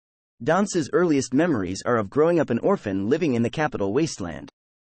Danse's earliest memories are of growing up an orphan living in the capital wasteland.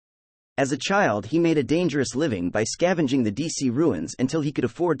 As a child, he made a dangerous living by scavenging the DC ruins until he could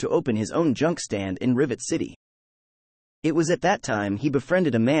afford to open his own junk stand in Rivet City. It was at that time he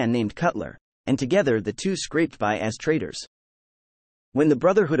befriended a man named Cutler, and together the two scraped by as traders. When the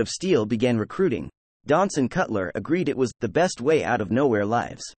Brotherhood of Steel began recruiting, Danse and Cutler agreed it was the best way out of nowhere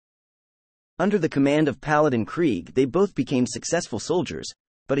lives. Under the command of Paladin Krieg, they both became successful soldiers,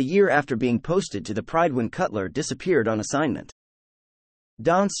 but a year after being posted to the Pride when Cutler disappeared on assignment.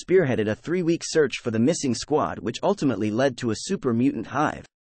 Danse spearheaded a 3-week search for the missing squad, which ultimately led to a super mutant hive.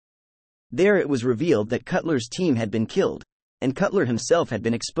 There it was revealed that Cutler's team had been killed, and Cutler himself had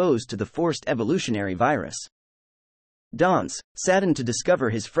been exposed to the forced evolutionary virus. Danse, saddened to discover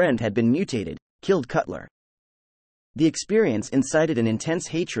his friend had been mutated, killed Cutler. The experience incited an intense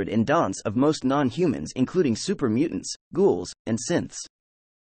hatred in Danse of most non-humans, including super mutants, ghouls, and synths.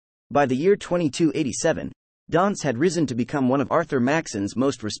 By the year 2287, Danse had risen to become one of Arthur Maxon's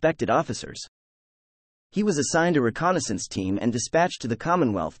most respected officers. He was assigned a reconnaissance team and dispatched to the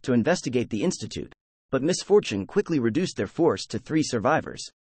Commonwealth to investigate the Institute, but misfortune quickly reduced their force to 3 survivors.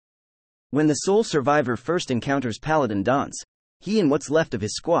 When the sole survivor first encounters Paladin Danse, he and what's left of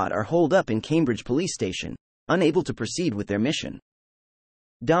his squad are holed up in Cambridge Police Station, unable to proceed with their mission.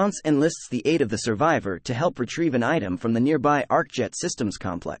 Danse enlists the aid of the survivor to help retrieve an item from the nearby ArcJet Systems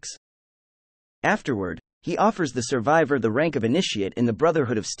complex. Afterward, he offers the survivor the rank of initiate in the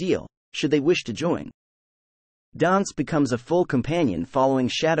Brotherhood of Steel, should they wish to join. Danse becomes a full companion following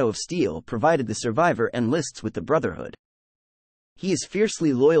Shadow of Steel provided the survivor enlists with the Brotherhood. He is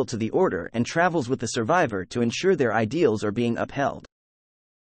fiercely loyal to the Order and travels with the survivor to ensure their ideals are being upheld.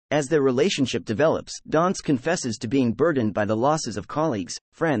 As their relationship develops, Danse confesses to being burdened by the losses of colleagues,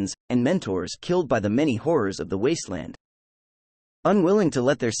 friends, and mentors killed by the many horrors of the wasteland. Unwilling to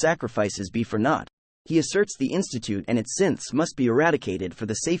let their sacrifices be for naught, he asserts the Institute and its synths must be eradicated for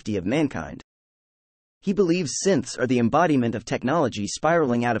the safety of mankind. He believes synths are the embodiment of technology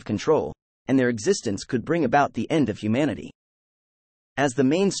spiraling out of control, and their existence could bring about the end of humanity. As the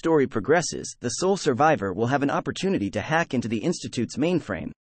main story progresses, the sole survivor will have an opportunity to hack into the Institute's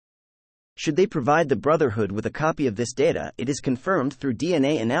mainframe. Should they provide the Brotherhood with a copy of this data, it is confirmed through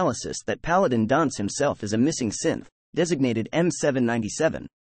DNA analysis that Paladin Danse himself is a missing synth, designated M797.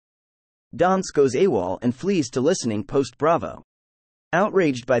 Danse goes AWOL and flees to listening post Bravo.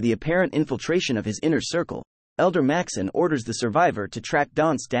 Outraged by the apparent infiltration of his inner circle, Elder Maxon orders the survivor to track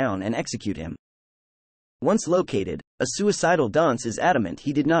Danse down and execute him. Once located, a suicidal Danse is adamant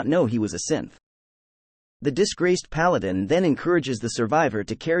he did not know he was a synth. The disgraced Paladin then encourages the survivor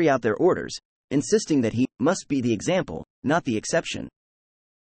to carry out their orders, insisting that he must be the example, not the exception.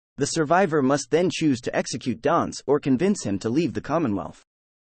 The survivor must then choose to execute Danse or convince him to leave the Commonwealth.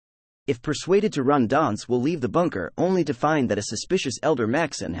 If persuaded to run, Danse will leave the bunker only to find that a suspicious Elder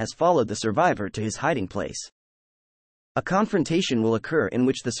Maxon has followed the survivor to his hiding place. A confrontation will occur in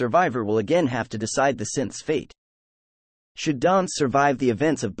which the survivor will again have to decide the synth's fate. Should Danse survive the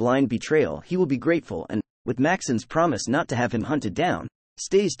events of blind betrayal, he will be grateful and, with Maxon's promise not to have him hunted down,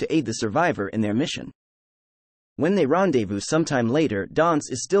 stays to aid the survivor in their mission. When they rendezvous sometime later, Danse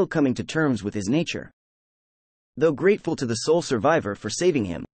is still coming to terms with his nature. Though grateful to the sole survivor for saving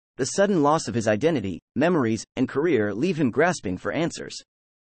him, the sudden loss of his identity, memories, and career leave him grasping for answers.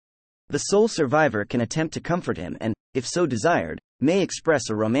 The sole survivor can attempt to comfort him and, if so desired, may express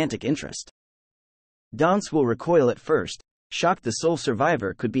a romantic interest. Danse will recoil at first, shocked the sole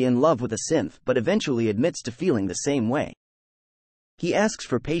survivor could be in love with a synth, but eventually admits to feeling the same way. He asks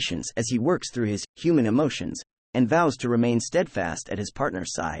for patience as he works through his human emotions, and vows to remain steadfast at his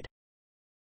partner's side.